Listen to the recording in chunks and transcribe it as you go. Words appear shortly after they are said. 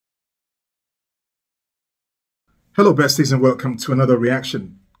Hello, besties, and welcome to another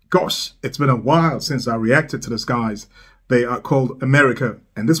reaction. Gosh, it's been a while since I reacted to this, guys. They are called America,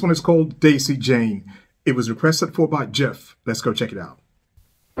 and this one is called Daisy Jane. It was requested for by Jeff. Let's go check it out.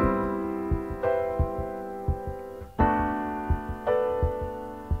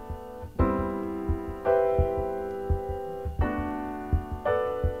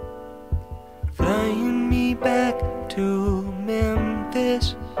 Flying me back to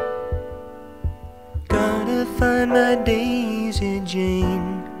Memphis. Gotta find my Daisy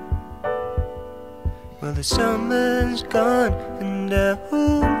Jane. Well, the summer's gone and I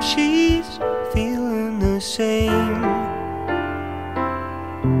hope she's feeling the same.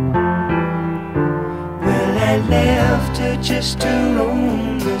 Well, I left her just to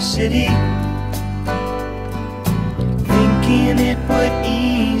roam the city, thinking it would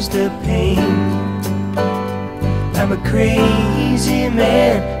ease the pain. I'm a crazy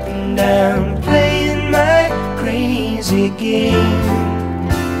man and I'm playing my crazy game.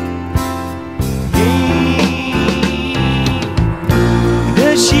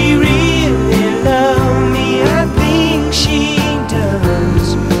 Does she really love me? I think she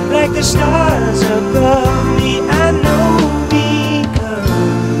does. Like the stars above me, I know, because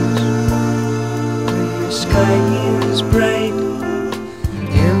when the sky is bright,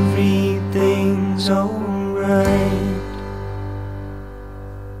 everything's alright.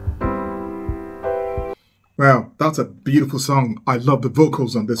 Well, that's a beautiful song. I love the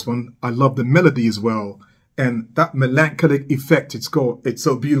vocals on this one. I love the melody as well. And that melancholic effect it's got, it's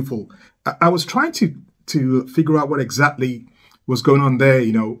so beautiful. I was trying to figure out what exactly was going on there,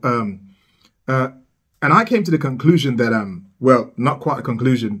 and I came to the conclusion that, well, not quite a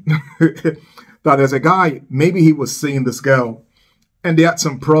conclusion, that there's a guy, maybe he was seeing this girl and they had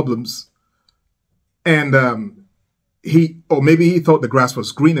some problems, and or maybe he thought the grass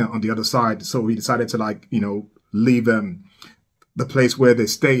was greener on the other side, so he decided to leave the place where they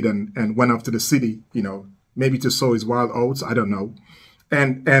stayed and went off to the city, maybe to sow his wild oats, I don't know.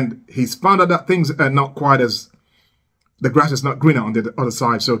 And he's found out that things are not quite as, the grass is not greener on the other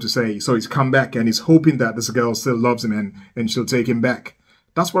side, so to say. So he's come back and he's hoping that this girl still loves him and she'll take him back.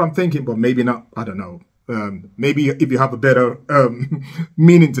 That's what I'm thinking, but maybe not, I don't know. Maybe if you have a better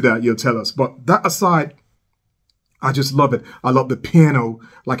meaning to that, you'll tell us. But that aside, I just love it. I love the piano.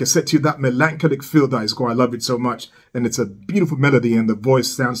 Like I said to you, that melancholic feel that is going. I love it so much. And it's a beautiful melody and the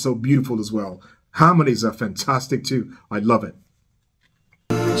voice sounds so beautiful as well. Harmonies are fantastic too. I love it.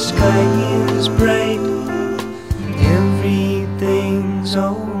 The sky is bright, everything's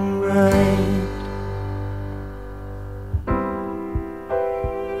alright.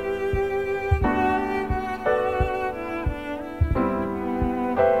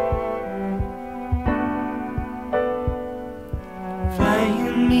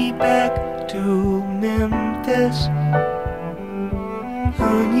 Flying me back to Memphis.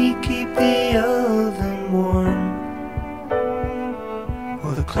 Honey, keep the oven warm.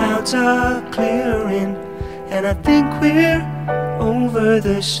 Well, the clouds are clearing and I think we're over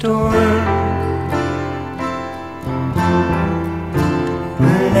the storm.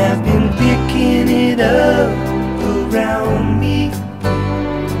 But I've been picking it up around me.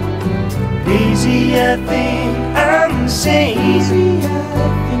 Daisy, I think I'm safe.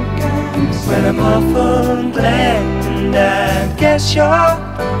 Well, I'm awful glad, and I guess you're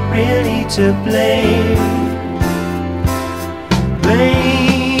really to blame.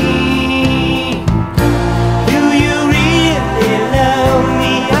 Do you really love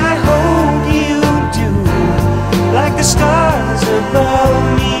me? I hope you do. Like the stars above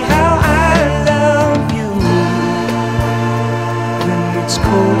me, how I love you. When it's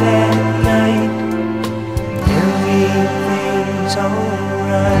cold at night, everything's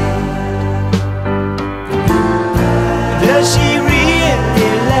alright. Does she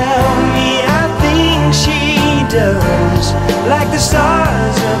really love me? I think she does. Like the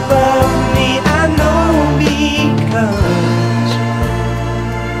stars above me, I know, because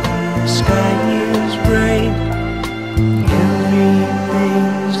the sky is bright,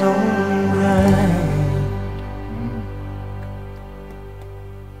 everything's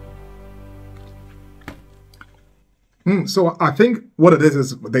alright. So I think what it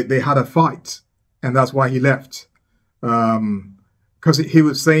is they had a fight, and that's why he left. Because he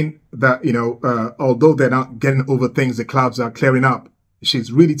was saying that, although they're not getting over things, the clouds are clearing up.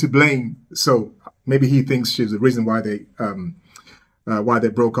 She's really to blame. So maybe he thinks she's the reason why they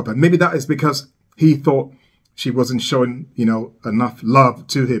broke up. And maybe that is because he thought she wasn't showing, enough love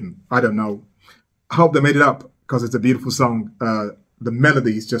to him. I don't know. I hope they made it up because it's a beautiful song. The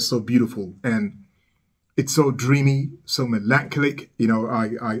melody is just so beautiful. And it's so dreamy, so melancholic.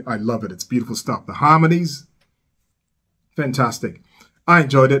 I love it. It's beautiful stuff. The harmonies, Fantastic. I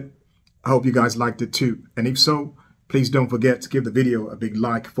enjoyed it. I hope you guys liked it too. And if so, please don't forget to give the video a big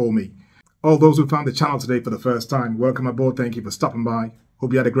like for me. All those who found the channel today for the first time, welcome aboard. Thank you for stopping by.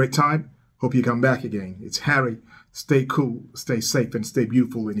 Hope you had a great time. Hope you come back again. It's Harry. Stay cool, stay safe, and stay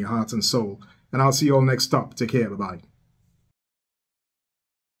beautiful in your heart and soul. And I'll see you all next stop. Take care. Bye-bye.